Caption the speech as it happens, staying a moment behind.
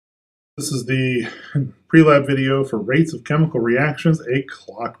This is the pre-lab video for rates of chemical reactions, a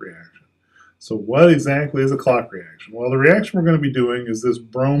clock reaction. So what exactly is a clock reaction? Well, the reaction we're going to be doing is this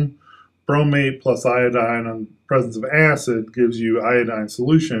bromate plus iodine in presence of acid gives you iodine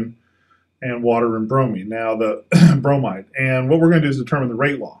solution and water and bromine. Now the bromide. And what we're going to do is determine the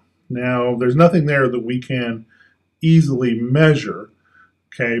rate law. Now there's nothing there that we can easily measure,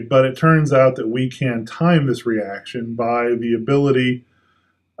 okay, but it turns out that we can time this reaction by the ability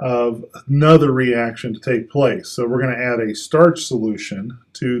of another reaction to take place. So we're going to add a starch solution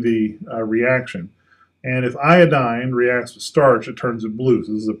to the reaction. And if iodine reacts with starch, it turns it blue.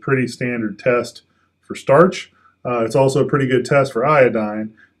 So this is a pretty standard test for starch. It's also a pretty good test for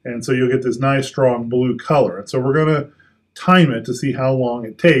iodine. And so you'll get this nice strong blue color. And so we're going to time it to see how long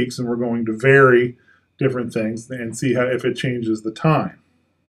it takes, and we're going to vary different things and see how if it changes the time.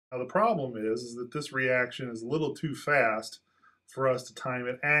 Now the problem is that this reaction is a little too fast for us to time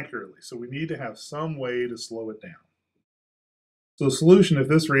it accurately. So we need to have some way to slow it down. So the solution, if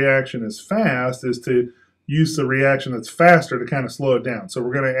this reaction is fast, is to use the reaction that's faster to kind of slow it down. So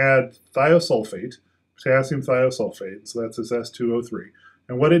we're going to add thiosulfate, potassium thiosulfate, so that's this S2O3.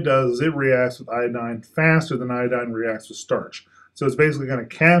 And what it does is it reacts with iodine faster than iodine reacts with starch. So it's basically going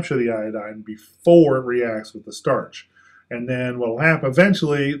to capture the iodine before it reacts with the starch. And then what will happen,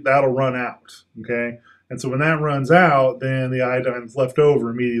 eventually that'll run out, okay? And so when that runs out, then the iodine that's left over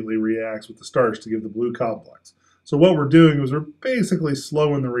immediately reacts with the starch to give the blue complex. So what we're doing is we're basically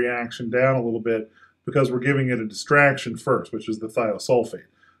slowing the reaction down a little bit because we're giving it a distraction first, which is the thiosulfate.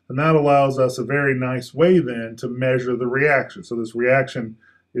 And that allows us a very nice way then to measure the reaction. So this reaction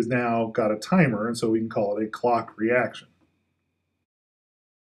is now got a timer, and so we can call it a clock reaction.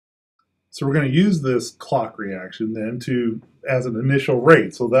 So we're going to use this clock reaction then as an initial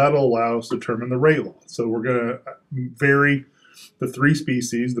rate. So that'll allow us to determine the rate law. So we're going to vary the three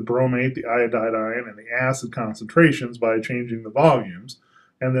species, the bromate, the iodine, and the acid concentrations by changing the volumes.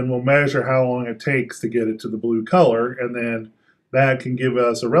 And then we'll measure how long it takes to get it to the blue color. And then that can give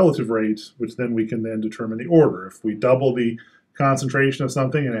us a relative rate, which then we can then determine the order. If we double the concentration of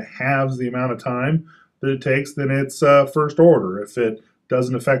something and it halves the amount of time that it takes, then it's first order. If it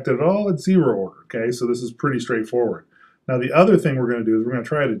doesn't affect it at all, it's zero order, okay? So this is pretty straightforward. Now the other thing we're going to do is we're going to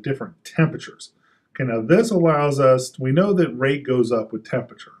try it at different temperatures. Okay, now this allows us, we know that rate goes up with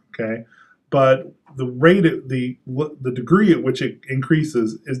temperature, okay? But the rate, the degree at which it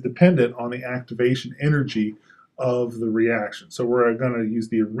increases is dependent on the activation energy of the reaction. So we're going to use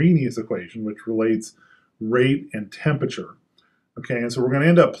the Arrhenius equation, which relates rate and temperature. Okay, and so we're going to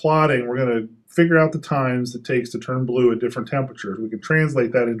end up plotting, we're going to figure out the times it takes to turn blue at different temperatures. We can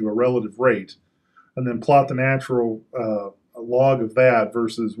translate that into a relative rate and then plot the natural log of that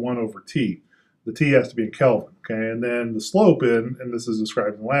versus 1 over T. The T has to be in Kelvin, okay? And then the slope and this is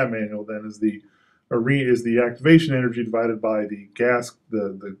described in the lab manual, then is the activation energy divided by the gas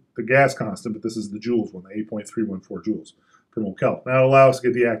constant, but this is the joules one, the 8.314 joules per mole Kelvin. That'll allow us to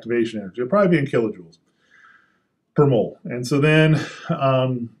get the activation energy. It'll probably be in kilojoules per mole. And so then,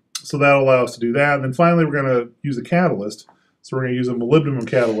 so that'll allow us to do that. And then finally, we're going to use a catalyst. So we're going to use a molybdenum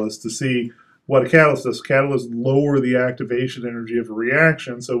catalyst to see what a catalyst does. Catalysts lower the activation energy of a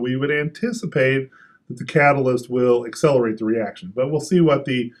reaction. So we would anticipate that the catalyst will accelerate the reaction. But we'll see what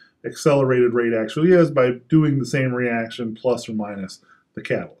the accelerated rate actually is by doing the same reaction plus or minus the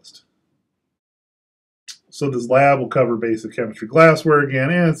catalyst. So this lab will cover basic chemistry glassware again,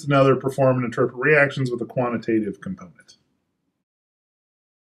 and it's another perform and interpret reactions with a quantitative component.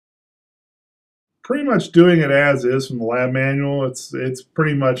 Pretty much doing it as is from the lab manual. It's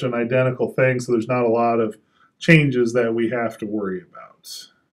pretty much an identical thing, so there's not a lot of changes that we have to worry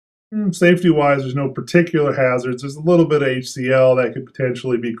about. Safety-wise, there's no particular hazards. There's a little bit of HCl that could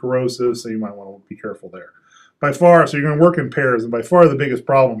potentially be corrosive, so you might want to be careful there. By far, so you're going to work in pairs, and by far the biggest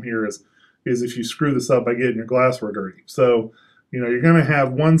problem here is if you screw this up by getting your glassware dirty. So, you know, you're going to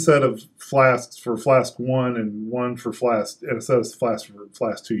have one set of flasks for flask 1 and one for flask, and a set of flasks for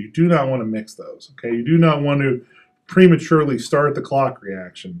flask 2. You do not want to mix those, okay? You do not want to prematurely start the clock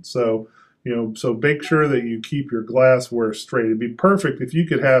reaction. So, you know, so make sure that you keep your glassware straight. It'd be perfect if you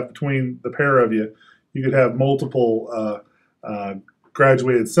could have, between the pair of you, you could have multiple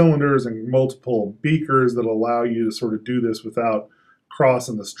graduated cylinders and multiple beakers that allow you to sort of do this without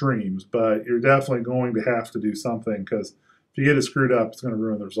crossing the streams. But you're definitely going to have to do something, because if you get it screwed up, it's going to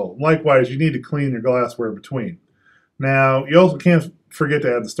ruin the result. And likewise, you need to clean your glassware between. Now, you also can't forget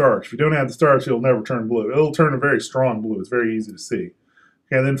to add the starch. If you don't add the starch, it'll never turn blue. It'll turn a very strong blue. It's very easy to see.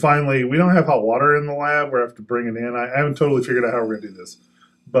 Okay, and then finally, we don't have hot water in the lab. We have to bring it in. I haven't totally figured out how we're going to do this,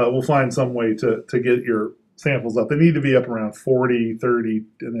 but we'll find some way to get your samples up. They need to be up around 40, 30,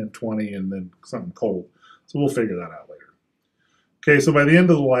 and then 20, and then something cold. So we'll figure that out later. Okay, so by the end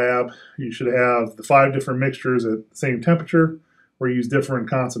of the lab, you should have the 5 different mixtures at the same temperature, where you use different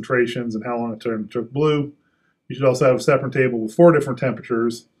concentrations and how long it took blue. You should also have a separate table with 4 different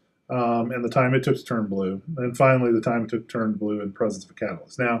temperatures and the time it took to turn blue. And finally, the time it took to turn blue in the presence of a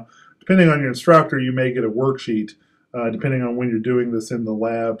catalyst. Now, depending on your instructor, you may get a worksheet, depending on when you're doing this in the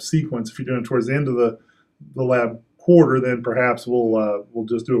lab sequence. If you're doing it towards the end of the lab quarter, then perhaps we'll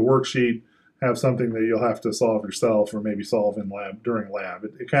just do a worksheet, have something that you'll have to solve yourself or maybe solve in lab during lab.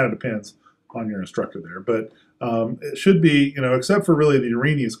 It kind of depends on your instructor there. But it should be, except for really the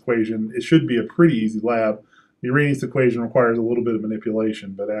Arrhenius equation, it should be a pretty easy lab. The Arrhenius equation requires a little bit of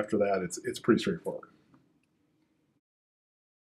manipulation, but after that, it's pretty straightforward.